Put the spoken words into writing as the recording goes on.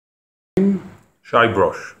Shai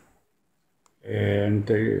Brosh. And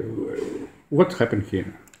what happened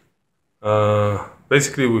here?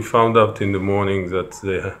 Basically, we found out in the morning that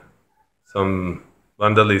some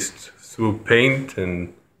vandalists threw paint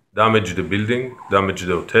and damaged the building, damaged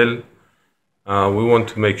the hotel. We want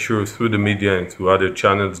to make sure through the media and through other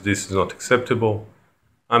channels this is not acceptable.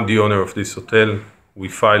 I'm the owner of this hotel. We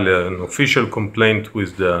filed an official complaint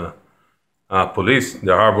with the police,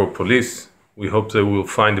 the harbor police. We hope they will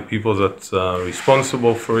find the people that are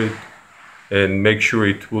responsible for it and make sure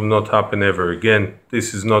it will not happen ever again.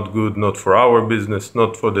 This is not good, not for our business,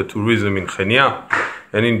 not for the tourism in Chania,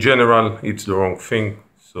 and in general, it's the wrong thing.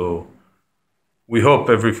 So we hope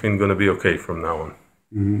everything's going to be okay from now on.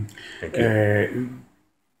 Mm-hmm. Thank you.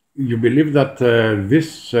 You believe that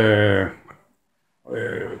this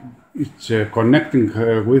it's connecting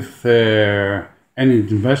with any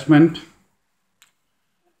investment?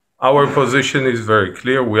 Our position is very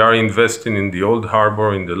clear. We are investing in the old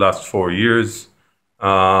harbor in the last 4 years.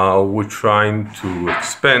 We're trying to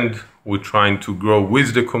expand. We're trying to grow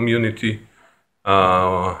with the community.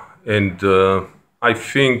 And I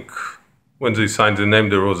think when they signed the name,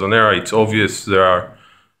 the Rosanera, it's obvious they are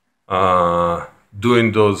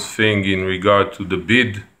doing those things in regard to the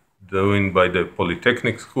bid doing by the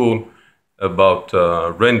Polytechnic School about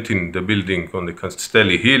renting the building on the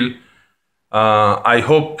Castelli Hill. I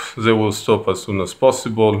hope they will stop as soon as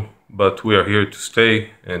possible, but we are here to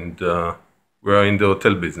stay, and we are in the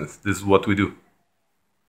hotel business. This is what we do.